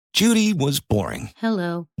Judy was boring.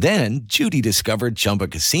 Hello. Then Judy discovered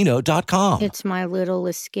ChumbaCasino.com. It's my little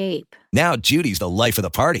escape. Now Judy's the life of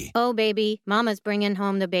the party. Oh, baby, mama's bringing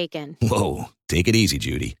home the bacon. Whoa, take it easy,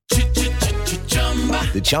 Judy.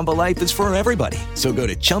 The Chumba life is for everybody. So go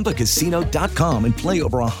to ChumbaCasino.com and play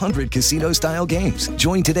over 100 casino-style games.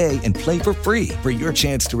 Join today and play for free for your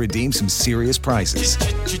chance to redeem some serious prizes.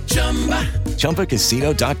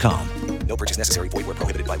 ChumbaCasino.com. No purchase necessary. Void where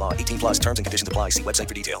prohibited by law. 18 plus terms and conditions apply. See website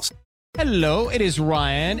for details. Hello, it is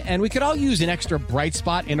Ryan, and we could all use an extra bright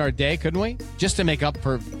spot in our day, couldn't we? Just to make up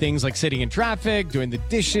for things like sitting in traffic, doing the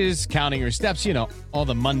dishes, counting your steps, you know, all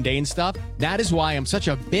the mundane stuff. That is why I'm such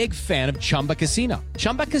a big fan of Chumba Casino.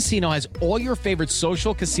 Chumba Casino has all your favorite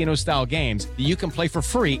social casino-style games that you can play for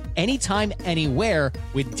free anytime, anywhere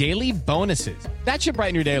with daily bonuses. That should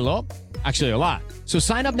brighten your day a little. Actually, a lot. So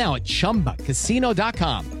sign up now at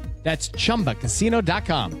ChumbaCasino.com. That's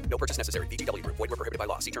ChumbaCasino.com. No purchase necessary. VGW Group. Void where prohibited by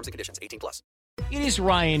law. See terms and conditions. 18 plus. It is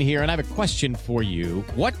Ryan here, and I have a question for you.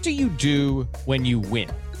 What do you do when you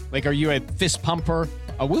win? Like, are you a fist pumper,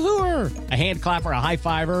 a woohooer, a hand clapper, a high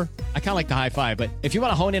fiver? I kind of like the high five, but if you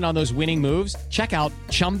want to hone in on those winning moves, check out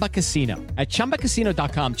Chumba Casino. At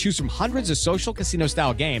ChumbaCasino.com, choose from hundreds of social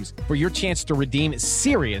casino-style games for your chance to redeem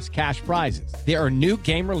serious cash prizes. There are new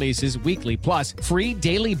game releases weekly, plus free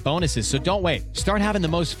daily bonuses, so don't wait. Start having the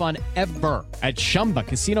most fun ever at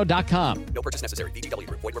ChumbaCasino.com. No purchase necessary. VGW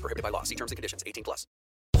Group. Void where prohibited by law. See terms and conditions. 18 plus.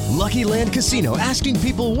 Lucky Land Casino, asking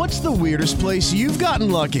people, what's the weirdest place you've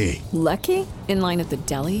gotten lucky? Lucky? In line at the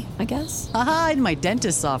deli, I guess? Aha, in my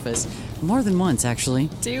dentist's office. More than once, actually.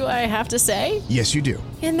 Do I have to say? Yes, you do.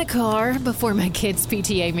 In the car before my kids'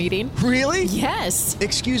 PTA meeting. Really? Yes.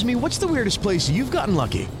 Excuse me, what's the weirdest place you've gotten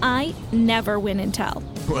lucky? I never win and tell.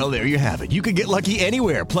 Well, there you have it. You can get lucky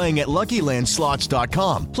anywhere, playing at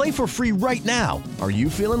LuckyLandSlots.com. Play for free right now. Are you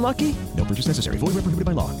feeling lucky? No purchase necessary. Void where prohibited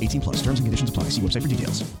by law. 18 plus. Terms and conditions apply. See website for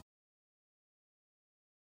details.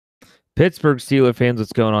 Pittsburgh Steelers fans,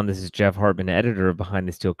 what's going on? This is Jeff Hartman, editor of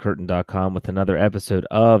BehindTheSteelCurtain.com, with another episode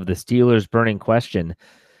of the Steelers Burning Question.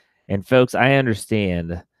 And folks, I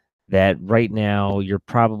understand that right now you're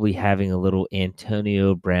probably having a little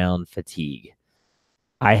Antonio Brown fatigue.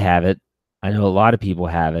 I have it. I know a lot of people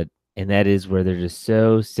have it, and that is where they're just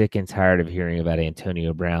so sick and tired of hearing about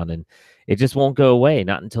Antonio Brown, and it just won't go away,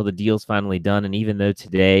 not until the deal's finally done. And even though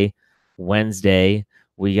today, Wednesday,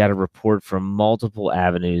 we got a report from multiple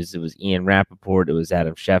avenues. It was Ian Rappaport. It was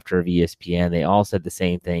Adam Schefter of ESPN. They all said the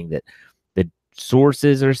same thing, that the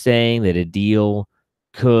sources are saying that a deal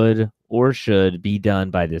could or should be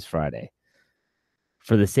done by this Friday.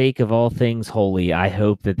 For the sake of all things holy, I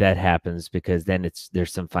hope that that happens, because then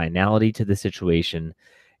there's some finality to the situation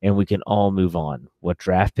and we can all move on. What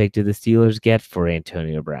draft pick do the Steelers get for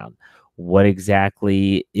Antonio Brown? What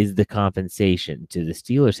exactly is the compensation? Do the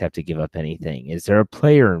Steelers have to give up anything? Is there a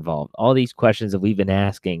player involved? All these questions that we've been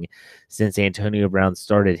asking since Antonio Brown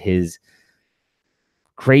started his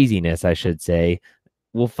craziness, I should say,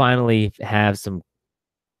 we'll finally have some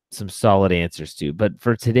solid answers to. But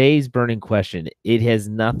for today's burning question, it has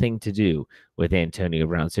nothing to do with Antonio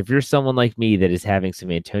Brown. So if you're someone like me that is having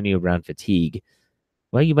some Antonio Brown fatigue,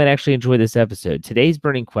 well, you might actually enjoy this episode. Today's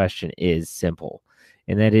burning question is simple,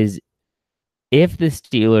 and that is, if the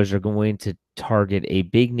Steelers are going to target a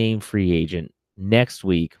big-name free agent next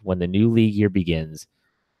week when the new league year begins,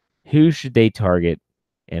 who should they target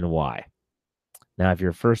and why? Now, if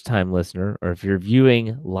you're a first-time listener, or if you're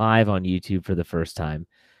viewing live on YouTube for the first time,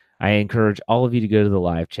 I encourage all of you to go to the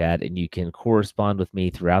live chat, and you can correspond with me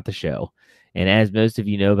throughout the show. And as most of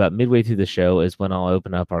you know, about midway through the show is when I'll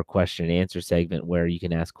open up our question and answer segment, where you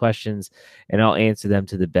can ask questions, and I'll answer them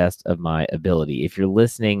to the best of my ability. If you're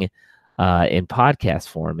listening in podcast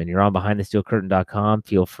form and you're on BehindTheSteelCurtain.com,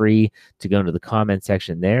 feel free to go into the comment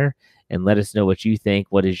section there and let us know what you think.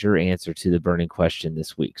 What is your answer to the burning question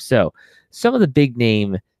this week? So, some of the big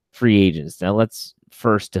name free agents. Now, let's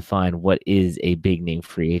first define what is a big name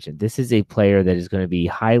free agent. This is a player that is going to be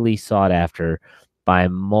highly sought after by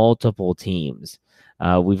multiple teams.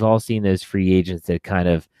 We've all seen those free agents that kind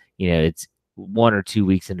of, it's 1 or 2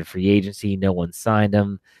 weeks into free agency, no one signed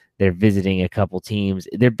them. They're visiting a couple teams.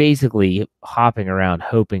 They're basically hopping around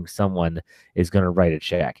hoping someone is going to write a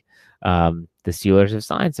check. The Steelers have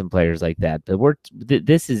signed some players like that, but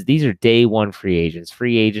these are day one free agents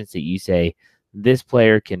that you say this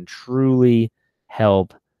player can truly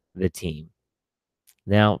help the team.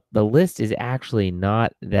 Now, the list is actually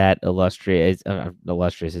not that illustrious.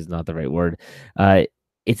 Illustrious is not the right word.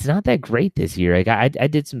 It's not that great this year. I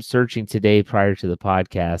did some searching today prior to the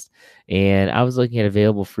podcast, and I was looking at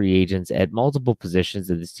available free agents at multiple positions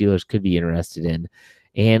that the Steelers could be interested in.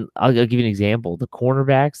 And I'll give you an example. The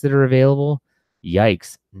cornerbacks that are available,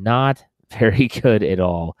 yikes, not very good at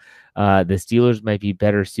all. The Steelers might be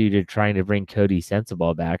better suited trying to bring Cody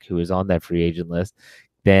Sensabaugh back, who is on that free agent list,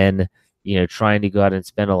 than trying to go out and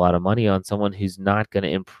spend a lot of money on someone who's not going to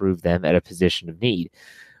improve them at a position of need.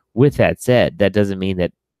 With that said, that doesn't mean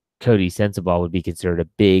that Cody Sensabaugh would be considered a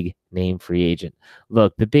big name free agent.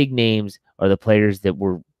 Look, the big names are the players that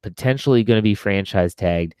were potentially going to be franchise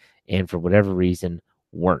tagged and for whatever reason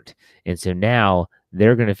weren't. And so now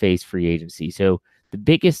they're going to face free agency. So the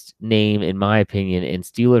biggest name, in my opinion, and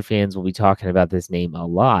Steeler fans will be talking about this name a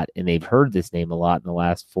lot, and they've heard this name a lot in the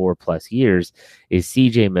last 4+ years, is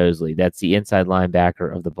C.J. Mosley. That's the inside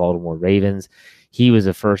linebacker of the Baltimore Ravens. He was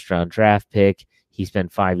a first-round draft pick. He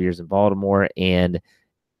spent 5 years in Baltimore, and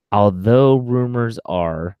although rumors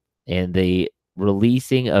are, and the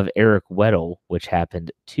releasing of Eric Weddle, which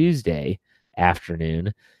happened Tuesday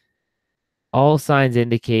afternoon, all signs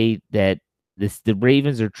indicate that the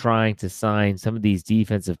Ravens are trying to sign some of these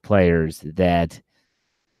defensive players that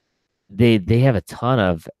they have a ton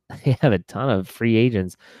of free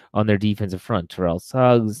agents on their defensive front. Terrell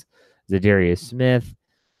Suggs, Zadarius Smith.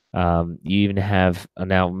 You even have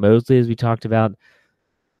now Mosley, as we talked about.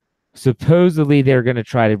 Supposedly they're going to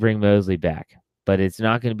try to bring Mosley back, but it's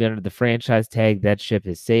not going to be under the franchise tag. That ship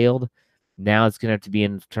has sailed. Now it's going to have to be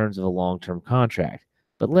in terms of a long-term contract.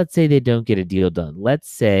 But let's say they don't get a deal done. Let's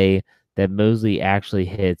say that Mosley actually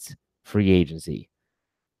hits free agency.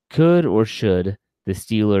 Could or should the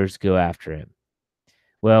Steelers go after him?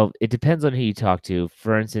 Well, it depends on who you talk to.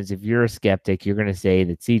 For instance, if you're a skeptic, you're going to say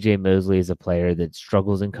that C.J. Mosley is a player that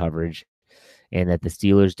struggles in coverage and that the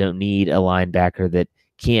Steelers don't need a linebacker that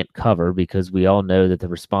can't cover, because we all know that the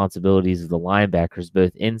responsibilities of the linebackers,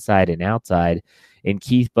 both inside and outside, in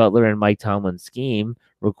Keith Butler and Mike Tomlin's scheme,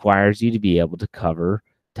 requires you to be able to cover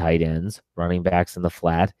tight ends, running backs in the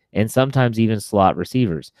flat, and sometimes even slot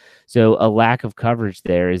receivers. So a lack of coverage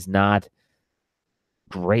there is not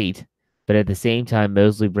great, but at the same time,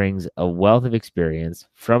 Mosley brings a wealth of experience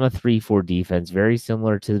from a 3-4 defense, very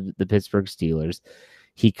similar to the Pittsburgh Steelers.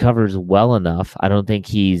 He covers well enough. I don't think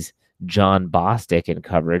he's John Bostic in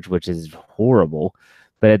coverage, which is horrible,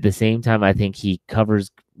 but at the same time, I think he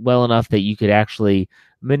covers well enough that you could actually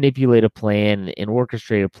manipulate a plan and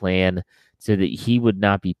orchestrate a plan so that he would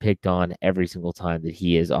not be picked on every single time that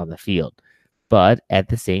he is on the field. But at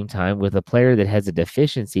the same time, with a player that has a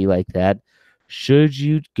deficiency like that, should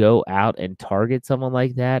you go out and target someone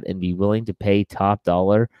like that and be willing to pay top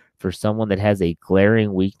dollar for someone that has a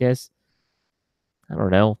glaring weakness? I don't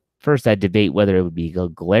know. First, I'd debate whether it would be a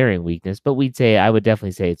glaring weakness, but I would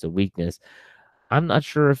definitely say it's a weakness. I'm not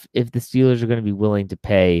sure if the Steelers are going to be willing to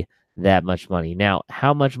pay that much money. Now,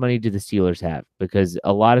 how much money do the Steelers have? Because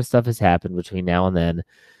a lot of stuff has happened between now and then.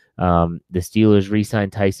 The Steelers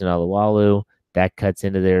re-signed Tyson Alualu. That cuts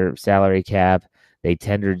into their salary cap. They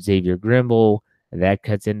tendered Xavier Grimble. That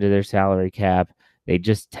cuts into their salary cap. They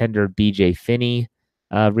just tendered B.J. Finney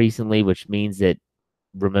recently, which means that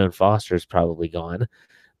Ramon Foster is probably gone.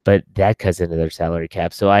 But that cuts into their salary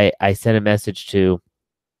cap. So I sent a message to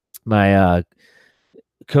my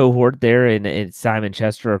cohort there in Simon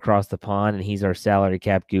Chester across the pond, and he's our salary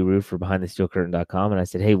cap guru for BehindTheSteelCurtain.com. And I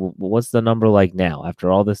said, hey, what's the number like now? After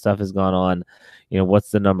all this stuff has gone on, what's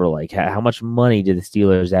the number like? How much money do the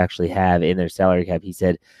Steelers actually have in their salary cap? He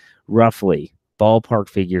said, roughly, ballpark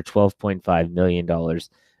figure, $12.5 million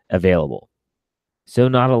available. So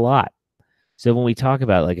not a lot. So when we talk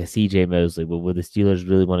about like a C.J. Mosley, would the Steelers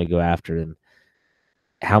really want to go after him?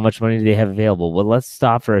 How much money do they have available? Well, let's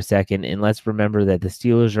stop for a second and let's remember that the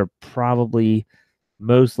Steelers are probably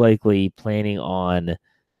most likely planning on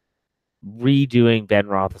redoing Ben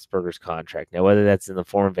Roethlisberger's contract. Now, whether that's in the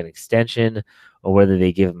form of an extension or whether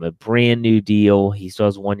they give him a brand new deal, he still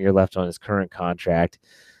has 1 year left on his current contract.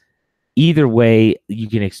 Either way, you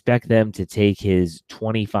can expect them to take his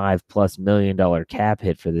 $25+ million cap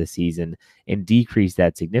hit for this season and decrease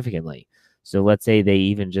that significantly. So let's say they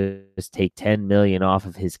even just take $10 million off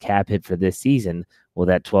of his cap hit for this season. Well,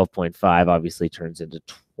 that 12.5 obviously turns into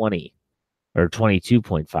 20 or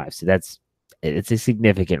 22.5. So it's a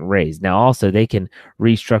significant raise. Now, also, they can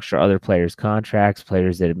restructure other players' contracts,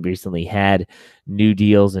 players that have recently had new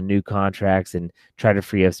deals and new contracts, and try to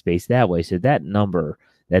free up space that way. So that number,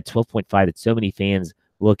 that 12.5 that so many fans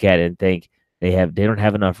look at and think they don't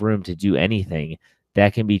have enough room to do anything,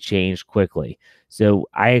 that can be changed quickly. So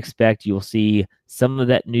I expect you'll see some of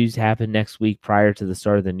that news happen next week prior to the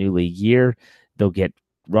start of the new league year. They'll get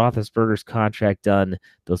Roethlisberger's contract done.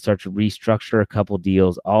 They'll start to restructure a couple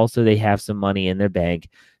deals. Also, they have some money in their bank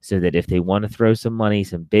so that if they want to throw some money,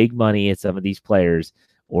 some big money at some of these players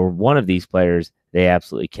or one of these players, They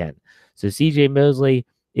absolutely can. So CJ Mosley,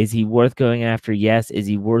 is he worth going after? Yes. Is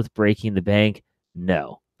he worth breaking the bank?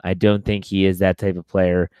 No. I don't think he is that type of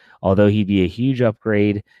player, although he'd be a huge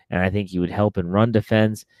upgrade, and I think he would help in run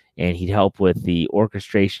defense, and he'd help with the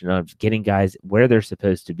orchestration of getting guys where they're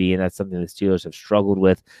supposed to be, and that's something the Steelers have struggled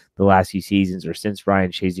with the last few seasons, or since Ryan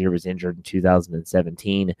Shazier was injured in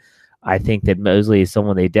 2017. I think that Mosley is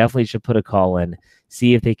someone they definitely should put a call in,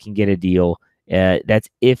 see if they can get a deal. That's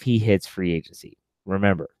if he hits free agency.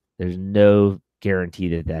 Remember, there's no guarantee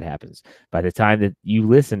that that happens. By the time that you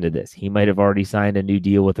listen to this, he might have already signed a new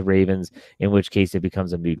deal with the Ravens, in which case it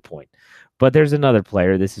becomes a moot point. But there's another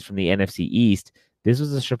player. This is from the NFC East. This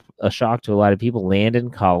was a shock to a lot of people. Landon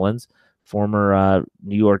Collins, former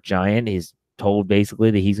New York Giant, is told basically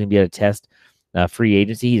that he's going to be able to test free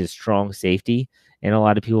agency. He's a strong safety. And a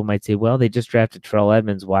lot of people might say, well, they just drafted Terrell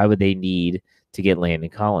Edmunds. Why would they need to get Landon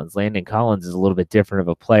Collins? Landon Collins is a little bit different of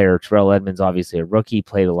a player. Terrell Edmunds, obviously a rookie,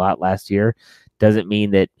 played a lot last year. Doesn't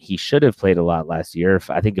mean that he should have played a lot last year.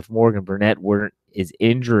 I think if Morgan Burnett weren't as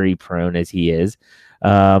injury prone as he is,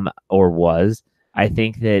 or was, I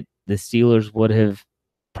think that the Steelers would have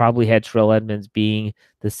probably had Terrell Edmunds being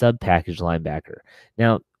the sub-package linebacker.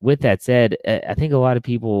 Now, with that said, I think a lot of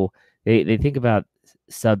people, they think about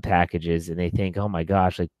sub-packages and they think, oh my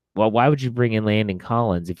gosh, like, well, why would you bring in Landon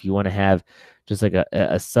Collins if you want to have just like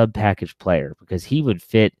a sub-package player? Because he would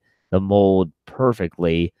fit the mold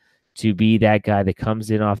perfectly to be that guy that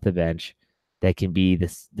comes in off the bench, that can be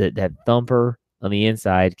that thumper on the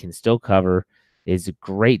inside, can still cover, is a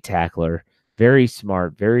great tackler, very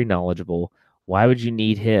smart, very knowledgeable. Why would you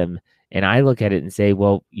need him? And I look at it and say,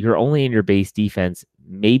 well, you're only in your base defense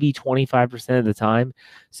maybe 25% of the time.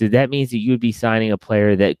 So that means that you would be signing a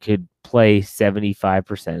player that could play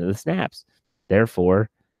 75% of the snaps. Therefore,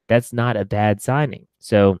 that's not a bad signing.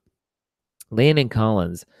 So Landon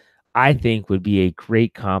Collins, I think, would be a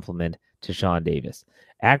great compliment to Sean Davis.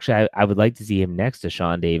 Actually, I would like to see him next to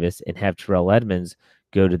Sean Davis and have Terrell Edmunds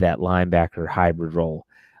go to that linebacker hybrid role.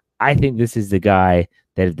 I think this is the guy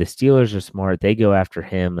that if the Steelers are smart, they go after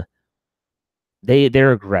him.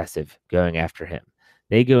 They're aggressive going after him.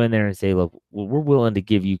 They go in there and say, look, we're willing to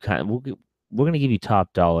give you we're going to give you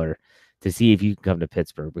top dollar to see if you can come to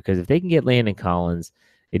Pittsburgh. Because if they can get Landon Collins,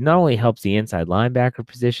 it not only helps the inside linebacker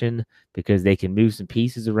position because they can move some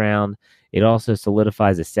pieces around, it also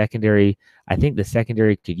solidifies a secondary. I think the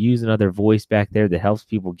secondary could use another voice back there that helps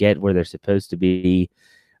people get where they're supposed to be.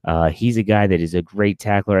 He's a guy that is a great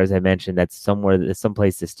tackler, as I mentioned. That's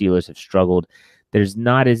someplace the Steelers have struggled. There's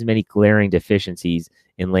not as many glaring deficiencies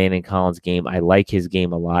in Landon Collins' game. I like his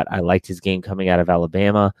game a lot. I liked his game coming out of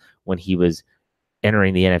Alabama when he was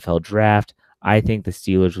entering the NFL draft. I think the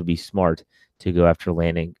Steelers would be smart to go after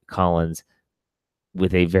Landon Collins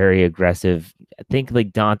with a very aggressive, I think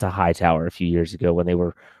like Donta Hightower a few years ago when they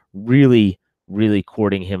were really, really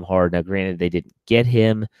courting him hard. Now, granted, they didn't get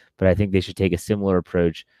him, but I think they should take a similar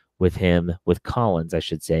approach with him, with Collins, I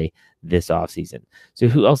should say, this offseason. So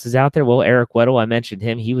who else is out there? Well, Eric Weddle, I mentioned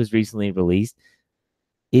him. He was recently released.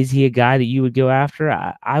 Is he a guy that you would go after?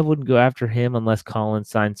 I wouldn't go after him unless Collins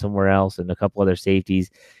signed somewhere else and a couple other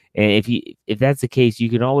safeties. And if that's the case,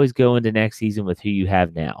 you can always go into next season with who you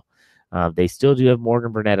have now. They still do have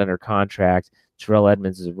Morgan Burnett under contract. Terrell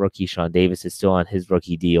Edmunds is a rookie. Sean Davis is still on his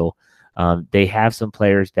rookie deal. They have some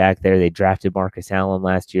players back there. They drafted Marcus Allen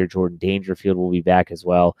last year. Jordan Dangerfield will be back as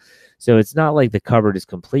well. So it's not like the cupboard is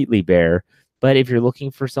completely bare. But if you're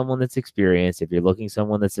looking for someone that's experienced, if you're looking for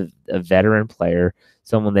someone that's a veteran player,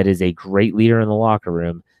 someone that is a great leader in the locker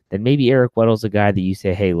room, then maybe Eric Weddle's a guy that you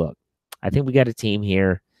say, hey, look, I think we got a team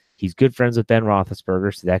here. He's good friends with Ben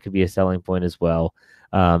Roethlisberger, so that could be a selling point as well.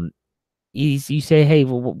 You say, hey,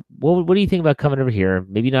 well, what do you think about coming over here?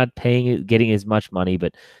 Maybe not getting as much money,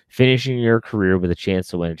 but finishing your career with a chance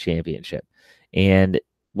to win a championship. And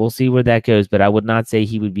we'll see where that goes. But I would not say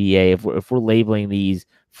he would be if we're labeling these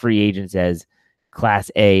free agents as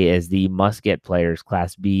Class A as the must-get players,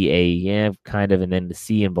 Class B, A, kind of, and then the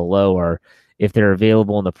C and below are, if they're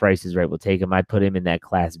available and the price is right, we'll take them. I'd put him in that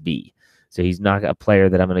Class B. So he's not a player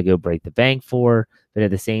that I'm going to go break the bank for, but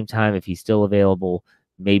at the same time, if he's still available,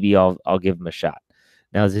 maybe I'll give him a shot.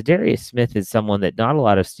 Now, Zadarius Smith is someone that not a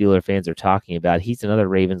lot of Steeler fans are talking about. He's another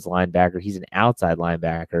Ravens linebacker. He's an outside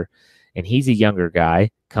linebacker, and he's a younger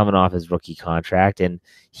guy coming off his rookie contract. And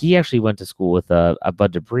he actually went to school with a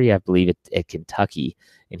Bud Dupree, I believe, at Kentucky,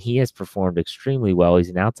 and he has performed extremely well. He's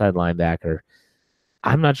an outside linebacker.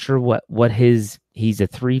 I'm not sure what he's a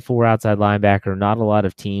 3-4 outside linebacker. Not a lot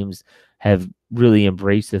of teams have really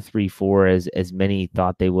embraced the 3-4 as many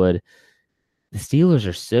thought they would. The Steelers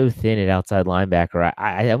are so thin at outside linebacker.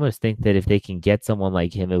 I almost think that if they can get someone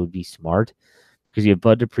like him, it would be smart. because you have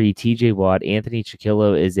Bud Dupree, TJ Watt, Anthony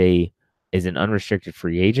Chiquillo is an unrestricted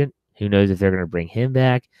free agent. Who knows if they're going to bring him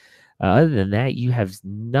back? Other than that, you have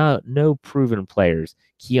no proven players.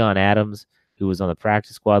 Keon Adams, who was on the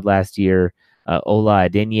practice squad last year, Ola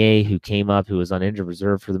Adenye, who came up, who was on injured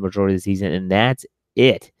reserve for the majority of the season, and that's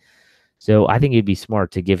it. So I think it'd be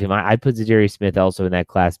smart to give him. I'd put Zadarius Smith also in that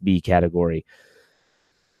Class B category.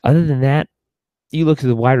 Other than that, you look at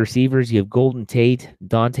the wide receivers. You have Golden Tate,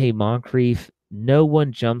 Dante Moncrief. No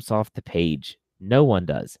one jumps off the page. No one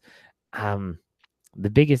does. The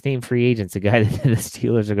biggest name free agent's a guy that the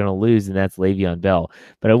Steelers are going to lose, and that's Le'Veon Bell.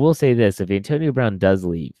 But I will say this: if Antonio Brown does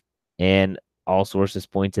leave, and all sources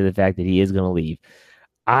point to the fact that he is going to leave,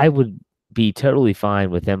 I would be totally fine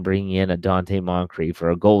with them bringing in a Dante Moncrief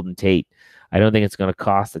or a Golden Tate. I don't think it's going to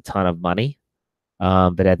cost a ton of money,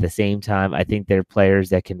 but at the same time, I think they're players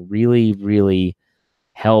that can really, really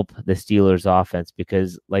help the Steelers' offense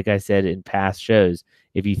because, like I said in past shows,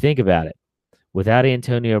 if you think about it, without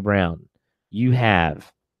Antonio Brown, you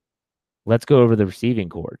have, let's go over the receiving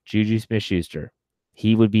corps. Juju Smith-Schuster,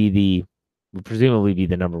 he would presumably be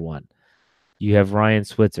the number one. You have Ryan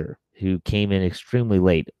Switzer, who came in extremely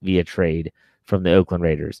late via trade from the Oakland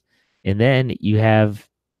Raiders. And then you have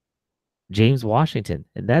James Washington,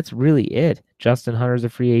 and that's really it. Justin Hunter's a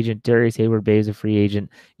free agent. Darius Hayward-Bay is a free agent.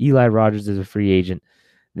 Eli Rogers is a free agent.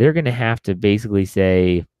 They're going to have to basically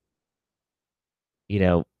say,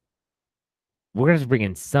 we're going to bring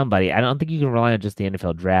in somebody. I don't think you can rely on just the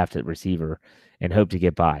NFL draft at receiver and hope to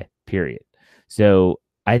get by, period. So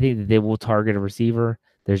I think that they will target a receiver.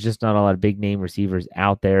 There's just not a lot of big name receivers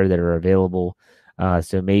out there that are available.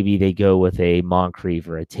 So maybe they go with a Moncrief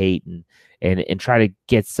or a Tate and try to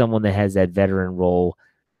get someone that has that veteran role.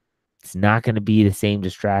 It's not going to be the same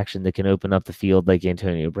distraction that can open up the field like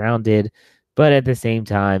Antonio Brown did. But at the same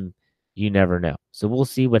time, you never know. So we'll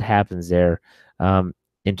see what happens there.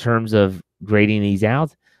 In terms of grading these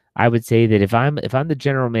out, I would say that if I'm the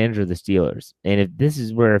general manager of the Steelers, and if this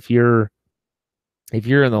is where if you're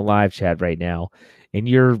in the live chat right now and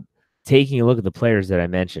you're taking a look at the players that I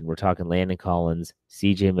mentioned, we're talking Landon Collins,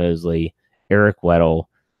 CJ Mosley, Eric Weddle,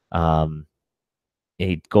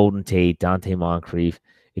 a Golden Tate, Dante Moncrief.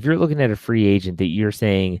 If you're looking at a free agent that you're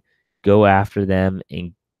saying go after them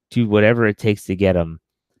and do whatever it takes to get them,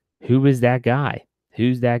 who is that guy?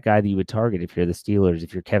 Who's that guy that you would target if you're the Steelers,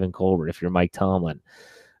 if you're Kevin Colbert, if you're Mike Tomlin?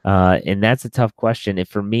 And that's a tough question. And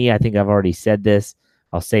for me, I think I've already said this.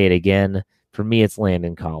 I'll say it again. For me, it's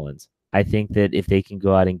Landon Collins. I think that if they can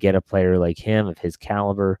go out and get a player like him, of his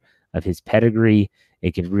caliber, of his pedigree,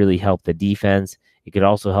 it could really help the defense. It could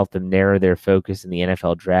also help them narrow their focus in the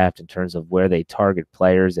NFL draft in terms of where they target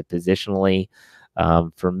players at positionally.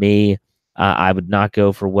 For me, I would not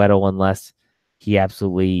go for Weddle unless he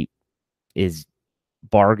absolutely is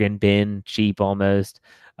bargain bin cheap almost.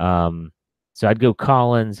 So I'd go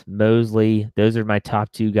Collins, Mosley. Those are my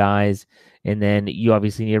top two guys. And then you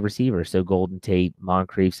obviously need a receiver. So Golden Tate,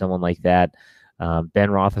 Moncrief, someone like that. Ben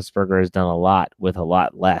Roethlisberger has done a lot with a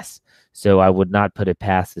lot less. So I would not put it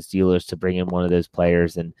past the Steelers to bring in one of those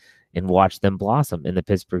players and watch them blossom in the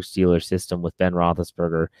Pittsburgh Steelers system with Ben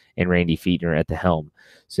Roethlisberger and Randy Fichtner at the helm.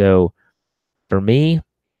 So for me,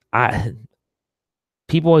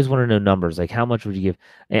 people always want to know numbers, like how much would you give?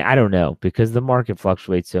 And I don't know, because the market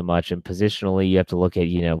fluctuates so much, and positionally you have to look at,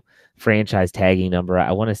 franchise tagging number.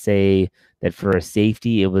 I want to say that for a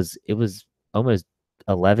safety, it was almost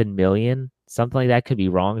 11 million, something like that. Could be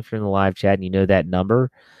wrong if you're in the live chat and you know that number.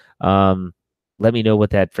 Let me know what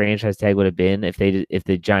that franchise tag would have been if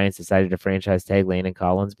the Giants decided to franchise tag Landon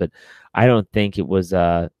Collins, but I don't think it was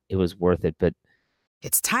worth it. But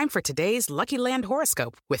it's time for today's Lucky Land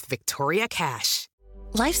horoscope with Victoria Cash.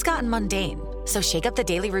 Life's gotten mundane, so shake up the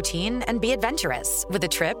daily routine and be adventurous with a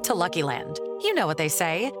trip to Lucky Land. You know what they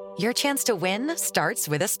say, your chance to win starts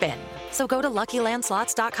with a spin. So go to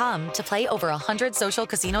LuckyLandSlots.com to play over 100 social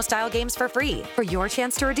casino-style games for free for your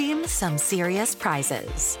chance to redeem some serious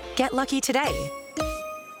prizes. Get lucky today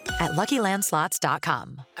at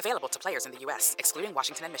LuckyLandSlots.com. Available to players in the U.S., excluding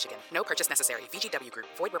Washington and Michigan. No purchase necessary. VGW Group.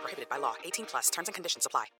 Void where prohibited by law. 18+. Terms and conditions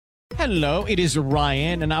apply. Hello, it is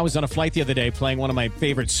Ryan, and I was on a flight the other day playing one of my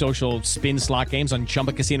favorite social spin slot games on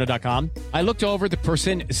ChumbaCasino.com. I looked over at the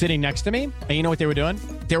person sitting next to me, and you know what they were doing?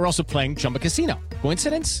 They were also playing Chumba Casino.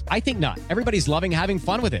 Coincidence? I think not. Everybody's loving having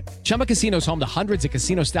fun with it. Chumba Casino is home to hundreds of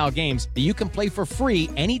casino-style games that you can play for free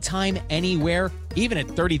anytime, anywhere, even at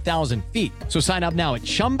 30,000 feet. So sign up now at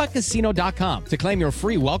ChumbaCasino.com to claim your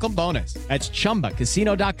free welcome bonus. That's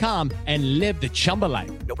ChumbaCasino.com and live the Chumba life.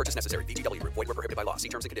 No purchase necessary. VGW Group. Void where prohibited by law. See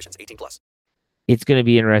terms and conditions. 18+. It's going to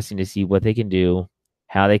be interesting to see what they can do,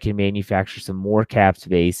 how they can manufacture some more cap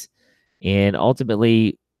space, And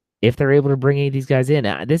ultimately, if they're able to bring any of these guys in,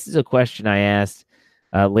 this is a question I asked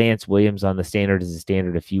Lance Williams on the Standard as a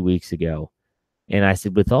Standard a few weeks ago. And I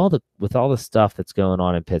said, with all the stuff that's going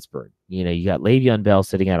on in Pittsburgh, you got Le'Veon Bell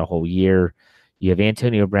sitting out a whole year. You have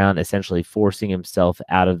Antonio Brown essentially forcing himself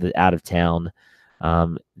out of town.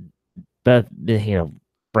 But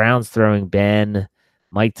Brown's throwing Ben,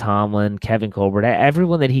 Mike Tomlin, Kevin Colbert,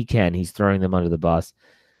 everyone that he can, he's throwing them under the bus.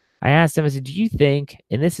 I asked him, I said, do you think,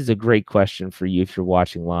 and this is a great question for you if you're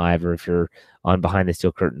watching live or if you're on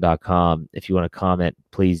BehindTheSteelCurtain.com, if you want to comment,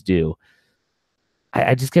 please do.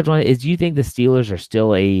 I just kept on, do you think the Steelers are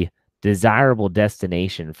still a desirable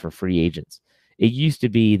destination for free agents? It used to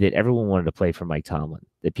be that everyone wanted to play for Mike Tomlin,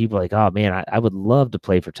 that people are like, oh man, I would love to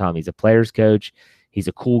play for Tom. He's a player's coach. He's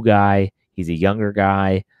a cool guy. He's a younger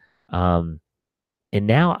guy. And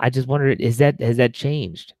now I just wonder, has that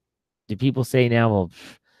changed? Do people say now, well,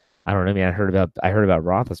 I don't know. I mean, I heard about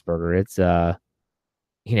Roethlisberger. It's,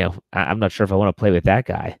 I'm not sure if I want to play with that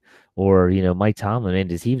guy. Or, Mike Tomlin, man,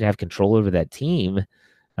 does he even have control over that team?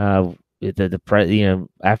 After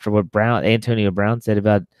what Antonio Brown said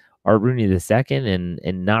about Art Rooney II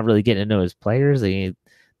and not really getting to know his players. I mean,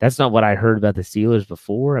 that's not what I heard about the Steelers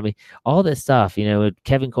before. I mean, all this stuff,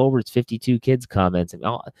 Kevin Colbert's 52 kids comments. I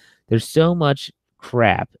mean, there's so much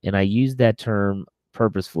crap, and I use that term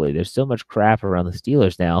purposefully. There's so much crap around the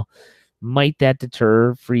Steelers now. Might that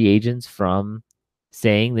deter free agents from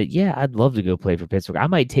saying that, yeah, I'd love to go play for Pittsburgh. I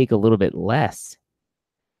might take a little bit less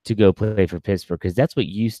to go play for Pittsburgh because that's what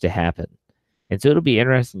used to happen. And so it'll be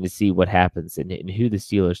interesting to see what happens and who the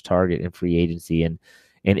Steelers target in free agency and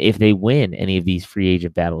if they win any of these free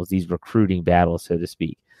agent battles, these recruiting battles, so to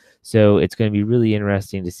speak. So it's going to be really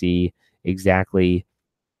interesting to see exactly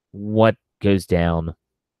what goes down,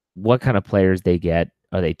 what kind of players they get.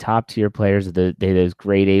 Are they top tier players? Are they those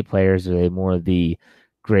grade A players? Or are they more of the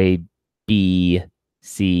grade B,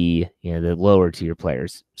 C, the lower tier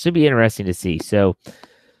players? Should be interesting to see. So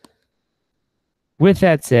with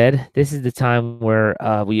that said, this is the time where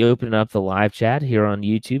we open up the live chat here on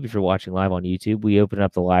YouTube. If you're watching live on YouTube, we open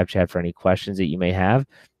up the live chat for any questions that you may have.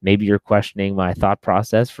 Maybe you're questioning my thought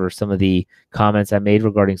process for some of the comments I made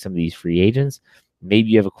regarding some of these free agents. Maybe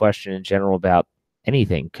you have a question in general about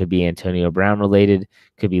anything. Could be Antonio Brown related,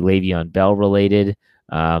 could be Le'Veon Bell related.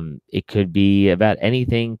 It could be about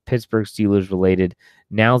anything Pittsburgh Steelers related.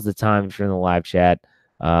 Now's the time if you're in the live chat.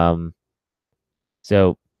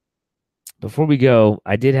 So before we go,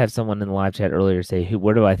 I did have someone in the live chat earlier say,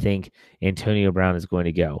 where do I think Antonio Brown is going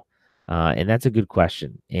to go? And that's a good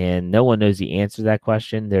question. And no one knows the answer to that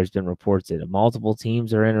question. There's been reports that multiple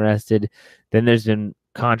teams are interested. Then there's been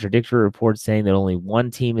contradictory reports saying that only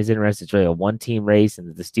one team is interested. It's really a one-team race,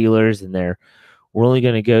 and the Steelers, and we're only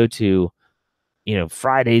going to go to,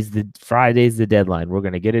 Friday's the deadline. We're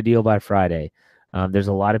going to get a deal by Friday. There's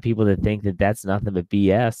a lot of people that think that that's nothing but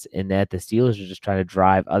BS and that the Steelers are just trying to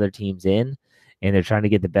drive other teams in and they're trying to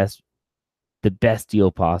get the best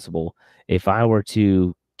deal possible. If I were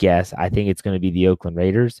to guess, I think it's going to be the Oakland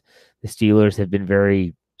Raiders. The Steelers have been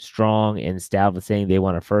very strong and stout with saying they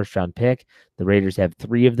want a first-round pick. The Raiders have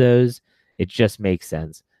 3 of those. It just makes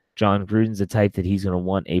sense. John Gruden's the type that he's going to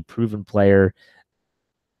want a proven player.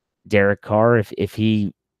 Derek Carr, if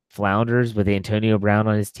he flounders with Antonio Brown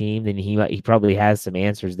on his team, then he probably has some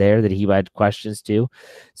answers there that he might have questions to.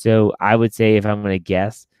 So I would say, if I'm going to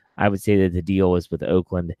guess, I would say that the deal is with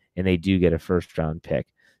Oakland and they do get a first round pick.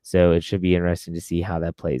 So it should be interesting to see how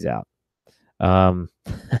that plays out.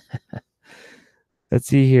 Let's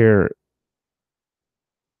see here.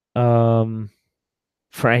 Frank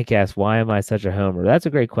asks, why am I such a homer? That's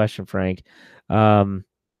a great question, Frank. It's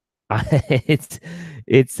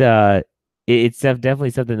definitely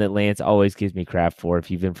something that Lance always gives me crap for. If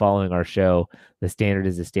you've been following our show, The Standard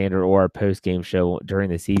is a Standard, or our post-game show during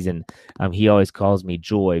the season, he always calls me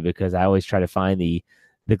Joy because I always try to find the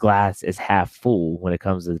glass as half full when it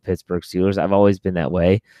comes to the Pittsburgh Steelers. I've always been that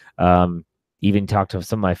way. Even talk to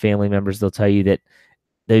some of my family members, they'll tell you that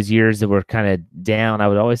those years that were kind of down, I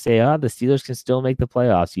would always say, the Steelers can still make the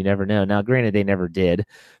playoffs. You never know. Now, granted, they never did,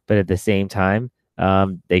 but at the same time,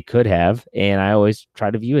 they could have, and I always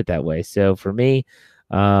try to view it that way. So for me,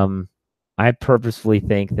 I purposefully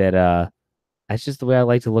think that that's just the way I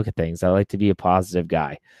like to look at things. I like to be a positive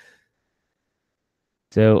guy.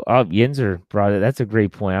 So Yinzer brought it. That's a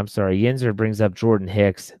great point. I'm sorry. Yinzer brings up Jordan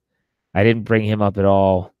Hicks. I didn't bring him up at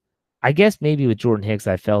all. I guess maybe with Jordan Hicks,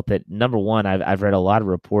 I felt that, number one, I've read a lot of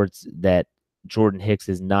reports that Jordan Hicks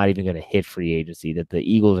is not even going to hit free agency, that the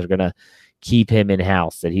Eagles are going to keep him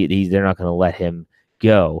in-house, that they're not going to let him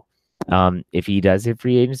go. If he does hit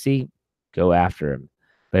free agency, go after him.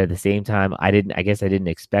 But at the same time, I guess I didn't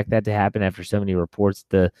expect that to happen after so many reports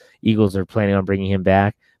the Eagles are planning on bringing him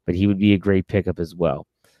back, but he would be a great pickup as well.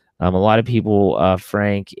 A lot of people,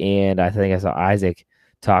 Frank, and I think I saw Isaac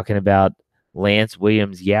talking about Lance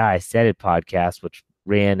Williams. Yeah, I Said It podcast, which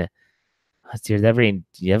ran, let's see, that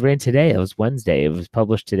ran today. It was Wednesday. It was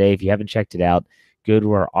published today. If you haven't checked it out, go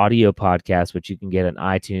to our audio podcast, which you can get on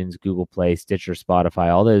iTunes, Google Play, Stitcher,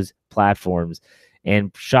 Spotify, all those platforms.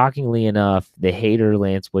 And shockingly enough, the hater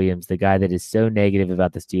Lance Williams, the guy that is so negative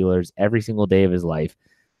about the Steelers every single day of his life,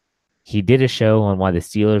 he did a show on why the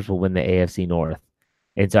Steelers will win the AFC North.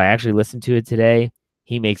 And so I actually listened to it today.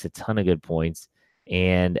 He makes a ton of good points,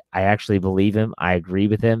 and I actually believe him. I agree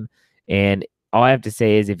with him. And all I have to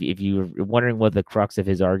say is if you're wondering what the crux of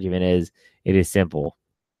his argument is, it is simple: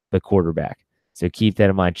 the quarterback. So keep that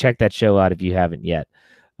in mind. Check that show out if you haven't yet.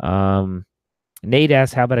 Nate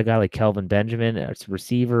asks, how about a guy like Kelvin Benjamin, a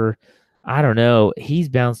receiver? I don't know. He's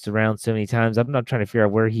bounced around so many times. I'm not trying to figure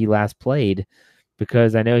out where he last played,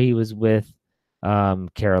 because I know he was with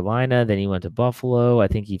Carolina, then he went to Buffalo. I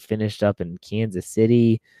think he finished up in Kansas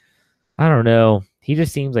City. I don't know. He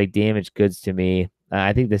just seems like damaged goods to me.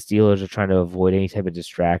 I think the Steelers are trying to avoid any type of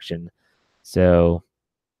distraction. So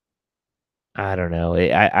I don't know.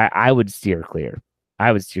 I would steer clear.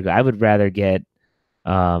 I would rather get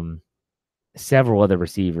several other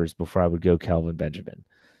receivers before I would go Kelvin Benjamin.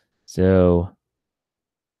 So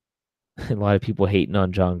a lot of people hating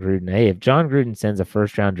on John Gruden. Hey, if John Gruden sends a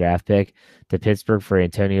first-round draft pick to Pittsburgh for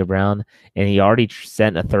Antonio Brown, and he already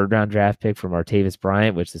sent a third-round draft pick for Martavis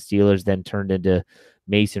Bryant, which the Steelers then turned into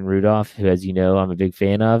Mason Rudolph, who, as you know, I'm a big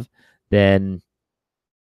fan of, then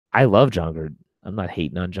I love John Gruden. I'm not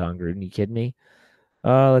hating on John Gruden. You kidding me?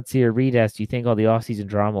 Let's see here. Reed asked, do you think all the offseason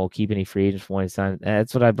drama will keep any free agents from wanting to sign?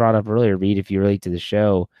 That's what I brought up earlier, Reed, if you relate to the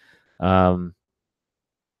show. I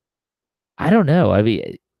don't know. I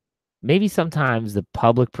mean, maybe sometimes the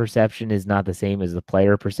public perception is not the same as the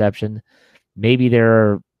player perception. Maybe there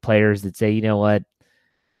are players that say, you know what,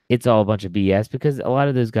 it's all a bunch of BS, because a lot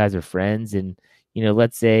of those guys are friends. And, you know,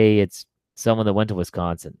 let's say it's someone that went to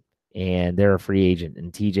Wisconsin and they're a free agent,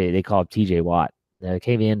 and they call up TJ Watt. They're like,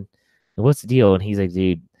 hey, man, what's the deal? And he's like,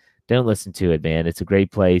 dude, don't listen to it, man. It's a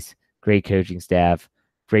great place, great coaching staff,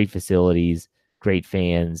 great facilities, great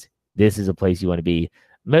fans. This is a place you want to be.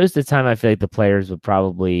 Most of the time, I feel like the players would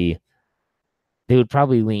probably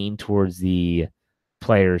lean towards the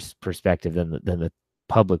player's perspective than the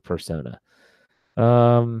public persona.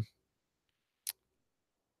 Vodka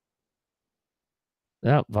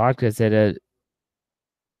said,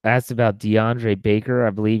 asked about DeAndre Baker.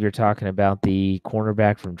 I believe you're talking about the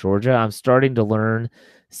cornerback from Georgia. I'm starting to learn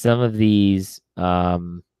some of these.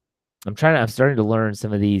 I'm starting to learn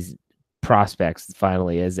some of these prospects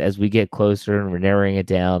finally as we get closer and we're narrowing it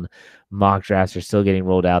down. Mock drafts are still getting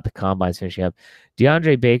rolled out. The combine's finishing up.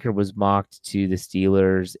 DeAndre Baker was mocked to the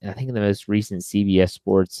Steelers, I think in the most recent CBS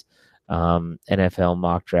Sports NFL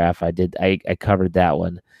mock draft. I covered that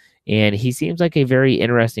one. And he seems like a very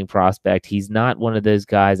interesting prospect. He's not one of those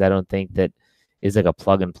guys, I don't think, that is like a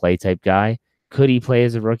plug-and-play type guy. Could he play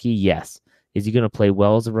as a rookie? Yes. Is he going to play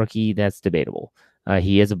well as a rookie? That's debatable.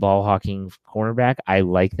 He is a ball-hawking cornerback. I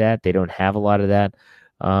like that. They don't have a lot of that.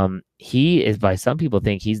 He is, by some people,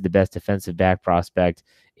 think he's the best defensive back prospect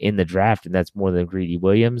in the draft, and that's more than Greedy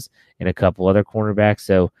Williams and a couple other cornerbacks.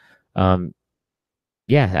 So, I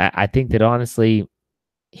think that, honestly,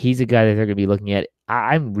 he's a guy that they're going to be looking at.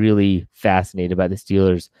 I'm really fascinated by the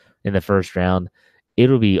Steelers in the first round.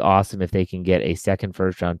 It'll be awesome if they can get a second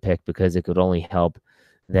first-round pick, because it could only help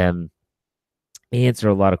them answer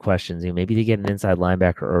a lot of questions. Maybe they get an inside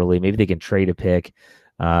linebacker early. Maybe they can trade a pick,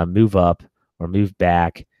 move up or move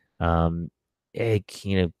back. Devin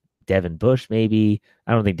Bush maybe.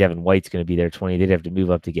 I don't think Devin White's going to be there 20. They'd have to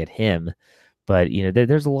move up to get him. But,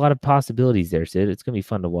 there's a lot of possibilities there, Sid. It's going to be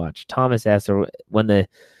fun to watch. Thomas asks, when the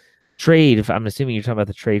trade, if I'm assuming you're talking about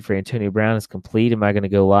the trade for Antonio Brown, is complete, am I going to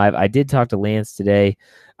go live? I did talk to Lance today.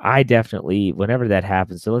 I definitely, whenever that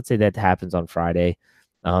happens, so let's say that happens on Friday.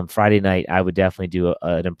 Friday night, I would definitely do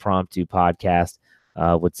an impromptu podcast,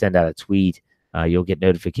 would send out a tweet. You'll get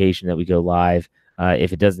notification that we go live.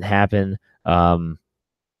 If it doesn't happen,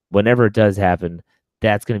 whenever it does happen,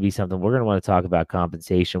 that's going to be something we're going to want to talk about.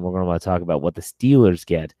 Compensation. We're going to want to talk about what the Steelers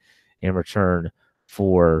get in return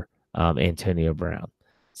for Antonio Brown.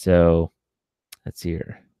 So let's see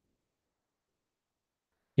here.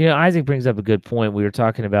 Isaac brings up a good point. We were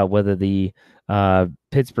talking about whether the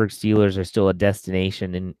Pittsburgh Steelers are still a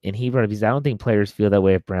destination, and he brought up, I don't think players feel that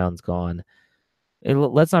way if Brown's gone. And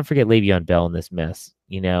let's not forget Le'Veon Bell in this mess.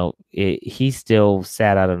 He still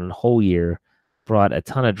sat out a whole year, brought a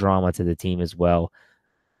ton of drama to the team as well.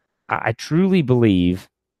 I truly believe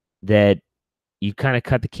that you kind of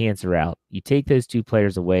cut the cancer out. You take those two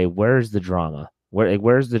players away. Where's the drama?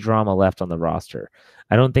 Where's the drama left on the roster?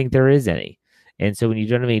 I don't think there is any. And so when you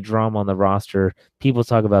don't have any drama on the roster, people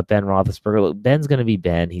talk about Ben Roethlisberger. Look, Ben's going to be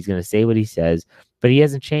Ben. He's going to say what he says, but he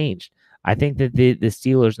hasn't changed. I think that the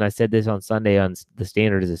Steelers, and I said this on Sunday on The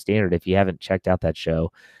Standard is a Standard. If you haven't checked out that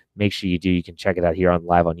show, make sure you do. You can check it out here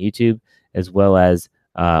live on YouTube, as well as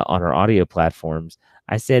on our audio platforms.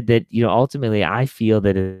 I said that, ultimately I feel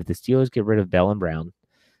that if the Steelers get rid of Bell and Brown,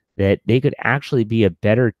 that they could actually be a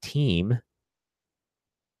better team.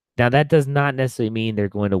 Now, that does not necessarily mean they're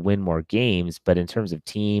going to win more games, but in terms of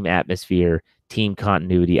team atmosphere, team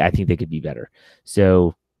continuity, I think they could be better.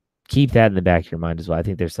 So keep that in the back of your mind as well. I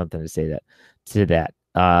think there's something to that.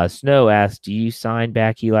 Snow asks, do you sign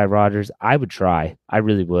back Eli Rogers? I would try. I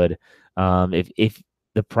really would. If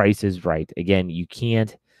the price is right. Again, you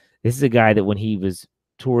can't. This is a guy that when he was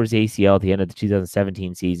towards ACL at the end of the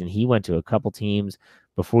 2017 season, he went to a couple teams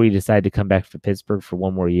before he decided to come back to Pittsburgh for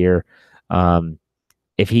one more year.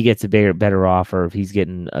 If he gets a better offer, if he's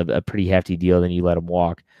getting a pretty hefty deal, then you let him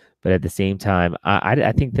walk. But at the same time,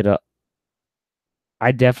 I think that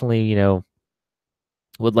I definitely,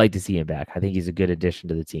 would like to see him back. I think he's a good addition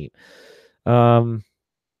to the team.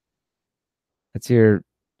 Let's hear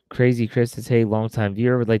Crazy Chris says, hey, longtime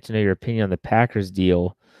viewer, would like to know your opinion on the Packers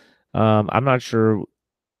deal. I'm not sure.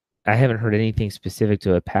 I haven't heard anything specific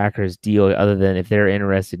to a Packers deal other than if they're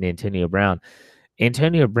interested in Antonio Brown.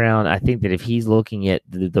 Antonio Brown, I think that if he's looking at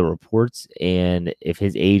the reports and if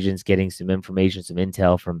his agent's getting some information, some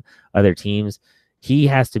intel from other teams, he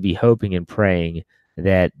has to be hoping and praying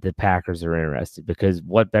that the Packers are interested, because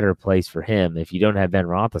what better place for him if you don't have Ben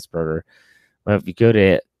Roethlisberger? Well, if you go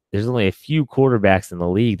to, there's only a few quarterbacks in the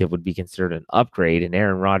league that would be considered an upgrade, and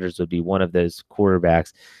Aaron Rodgers would be one of those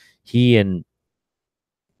quarterbacks. He and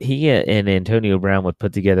Antonio Brown would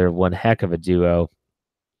put together one heck of a duo.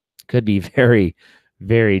 Could be very,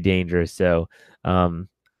 very dangerous. So,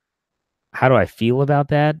 how do I feel about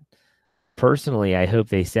that? Personally, I hope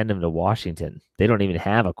they send him to Washington. They don't even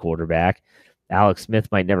have a quarterback. Alex Smith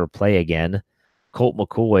might never play again. Colt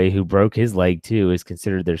McCoy, who broke his leg too, is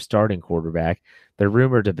considered their starting quarterback. They're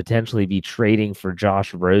rumored to potentially be trading for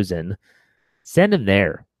Josh Rosen. Send him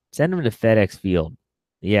there. Send him to FedEx Field.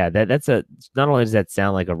 Yeah, that's not only does that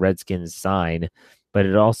sound like a Redskins sign, but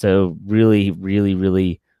it also really, really,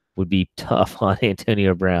 really would be tough on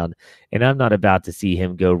Antonio Brown. And I'm not about to see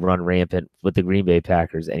him go run rampant with the Green Bay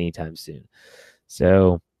Packers anytime soon.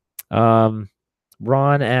 So,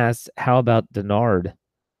 Ron asks, how about Denard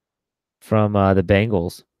from the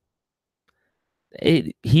Bengals?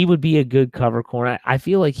 He would be a good cover corner. I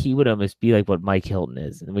feel like he would almost be like what Mike Hilton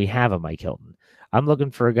is, and we have a Mike Hilton. I'm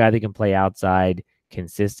looking for a guy that can play outside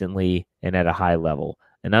consistently and at a high level,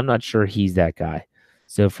 and I'm not sure he's that guy.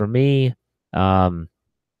 So for me, I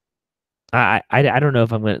don't know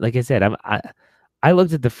if I'm going to, like I said, I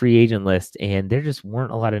looked at the free agent list, and there just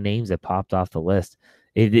weren't a lot of names that popped off the list.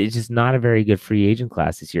 It's just not a very good free agent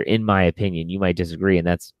class this year, in my opinion. You might disagree, and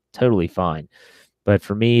that's totally fine. But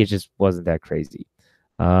for me, it just wasn't that crazy.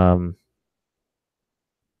 Nope.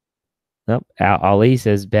 Ali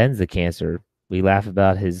says, Ben's the cancer. We laugh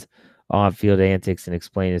about his on-field antics and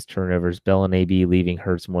explain his turnovers. Bell and AB leaving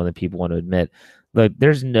hurts more than people want to admit. Look,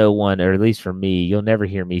 there's no one, or at least for me, you'll never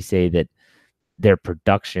hear me say that their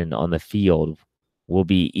production on the field will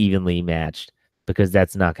be evenly matched, because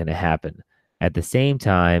that's not going to happen. At the same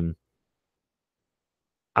time,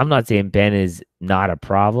 I'm not saying Ben is not a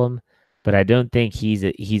problem, but I don't think he's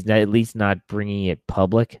not, at least not bringing it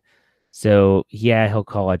public. So, yeah, he'll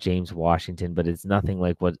call out James Washington, but it's nothing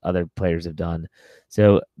like what other players have done.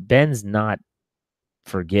 So, Ben's not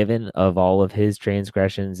forgiven of all of his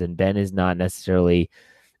transgressions, and Ben is not necessarily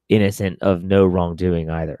innocent of no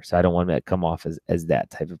wrongdoing either. So, I don't want to come off as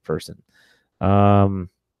that type of person. All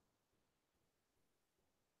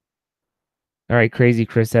right, Crazy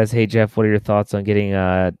Chris says, hey, Jeff, what are your thoughts on getting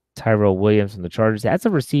Tyrell Williams from the Chargers? That's a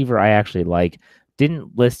receiver I actually like.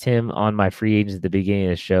 Didn't list him on my free agents at the beginning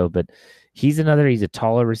of the show, but he's a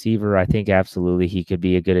taller receiver. I think absolutely he could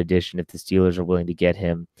be a good addition if the Steelers are willing to get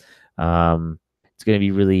him. It's going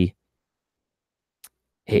to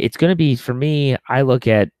be, for me, I look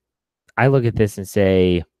at this and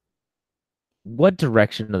say, what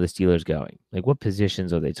direction are the Steelers going? Like, what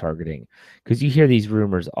positions are they targeting? Because you hear these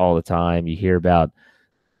rumors all the time. You hear about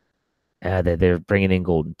that they're bringing in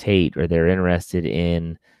Golden Tate, or they're interested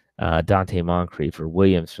in Dante Moncrief or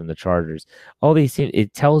Williams from the Chargers. All these things,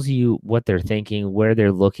 it tells you what they're thinking, where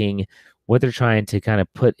they're looking, what they're trying to kind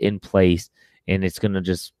of put in place, and it's going to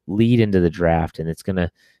just lead into the draft, and it's going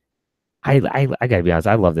to I gotta be honest.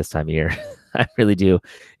 I love this time of year. I really do.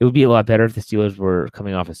 It would be a lot better if the Steelers were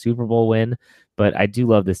coming off a Super Bowl win, but I do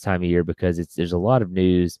love this time of year because there's a lot of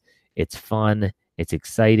news. It's fun. It's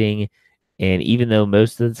exciting. And even though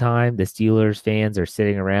most of the time the Steelers fans are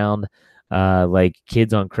sitting around like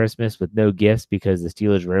kids on Christmas with no gifts because the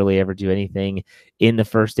Steelers rarely ever do anything in the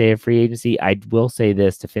first day of free agency, I will say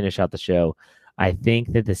this to finish out the show. I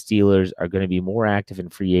think that the Steelers are going to be more active in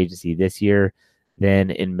free agency this year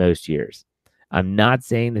than in most years. I'm not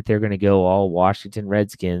saying that they're going to go all Washington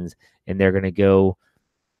Redskins and they're going to go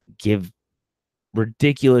give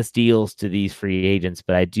ridiculous deals to these free agents,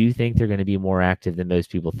 but I do think they're going to be more active than most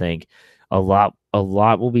people think. A lot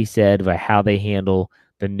will be said about how they handle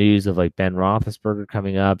the news of like Ben Roethlisberger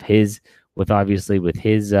coming up, with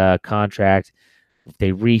his contract. If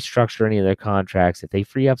they restructure any of their contracts, if they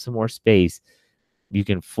free up some more space, you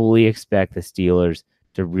can fully expect the Steelers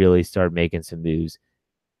to really start making some moves.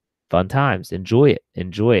 Fun times. Enjoy it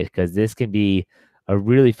because this can be a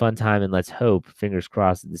really fun time, and let's hope, fingers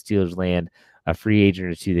crossed, that the Steelers land a free agent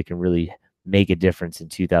or two that can really make a difference in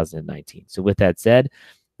 2019. So with that said,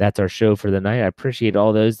 that's our show for the night. I appreciate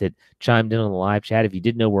all those that chimed in on the live chat. If you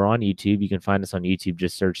didn't know we're on YouTube, you can find us on YouTube.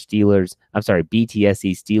 Just search BTSC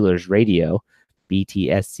Steelers Radio,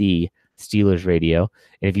 BTSC Steelers Radio.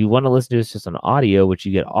 And if you want to listen to us just on audio, which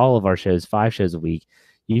you get all of our shows, 5 shows a week,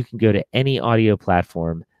 you can go to any audio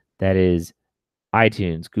platform that is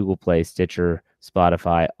iTunes, Google Play, Stitcher,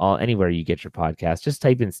 Spotify, anywhere you get your podcast. Just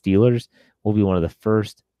type in Steelers. We'll be one of the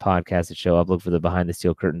first podcasts that show up. Look for the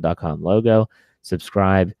BehindTheSteelCurtain.com logo.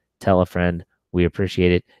 Subscribe, tell a friend. We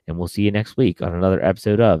appreciate it. And we'll see you next week on another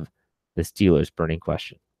episode of The Steelers Burning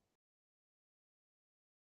Question.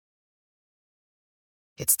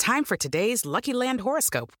 It's time for today's Lucky Land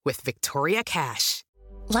horoscope with Victoria Cash.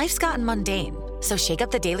 Life's gotten mundane, so shake up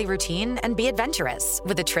the daily routine and be adventurous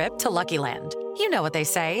with a trip to Lucky Land. You know what they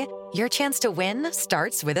say, your chance to win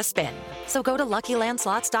starts with a spin. So go to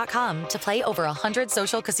LuckyLandSlots.com to play over 100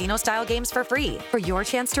 social casino-style games for free for your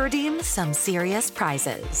chance to redeem some serious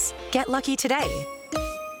prizes. Get lucky today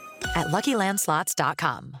at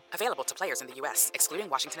LuckyLandSlots.com. Available to players in the U.S., excluding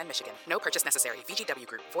Washington and Michigan. No purchase necessary. VGW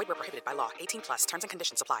Group. Void where prohibited by law. 18+. Terms and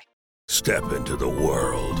conditions apply. Step into the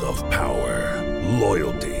world of power,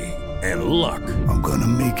 loyalty, and luck. I'm gonna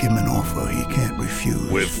make him an offer he can't refuse.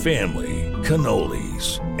 With family,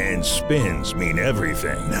 cannolis, and spins mean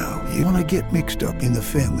everything. Now, you wanna get mixed up in the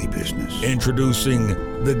family business. Introducing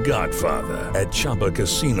The Godfather at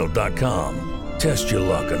ChumbaCasino.com. Test your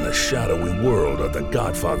luck in the shadowy world of The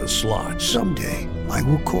Godfather slot. Someday, I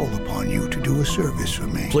will call upon you to do a service for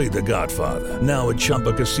me. Play The Godfather, now at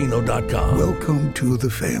ChumbaCasino.com. Welcome to the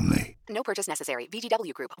family. No purchase necessary.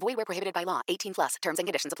 VGW Group. Void where prohibited by law. 18+. Terms and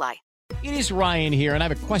conditions apply. It is Ryan here, and I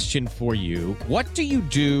have a question for you. What do you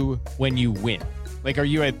do when you win? Like, are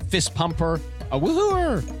you a fist pumper, a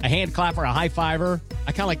woohooer, a hand clapper, a high fiver?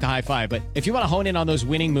 I kind of like the high five, but if you want to hone in on those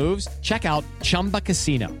winning moves, check out Chumba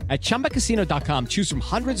Casino. At ChumbaCasino.com, choose from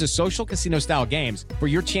hundreds of social casino-style games for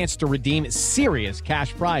your chance to redeem serious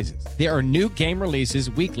cash prizes. There are new game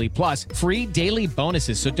releases weekly, plus free daily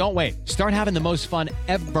bonuses. So don't wait. Start having the most fun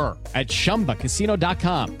ever at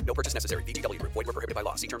ChumbaCasino.com. No purchase necessary. VGW Group. Void where prohibited by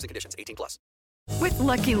law. See terms and conditions. 18+. With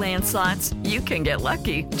Lucky Land Slots, you can get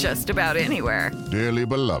lucky just about anywhere. Dearly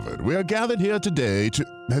beloved, we are gathered here today to...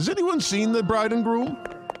 Has anyone seen the bride and groom?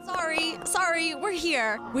 Sorry, we're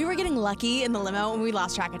here. We were getting lucky in the limo and we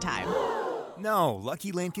lost track of time. No,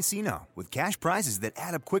 Lucky Land Casino, with cash prizes that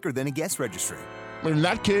add up quicker than a guest registry. In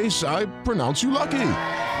that case, I pronounce you lucky.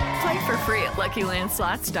 Play for free at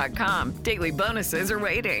LuckyLandSlots.com. Daily bonuses are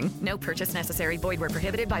waiting. No purchase necessary. Void where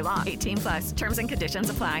prohibited by law. 18+. Terms and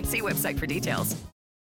conditions apply. See website for details.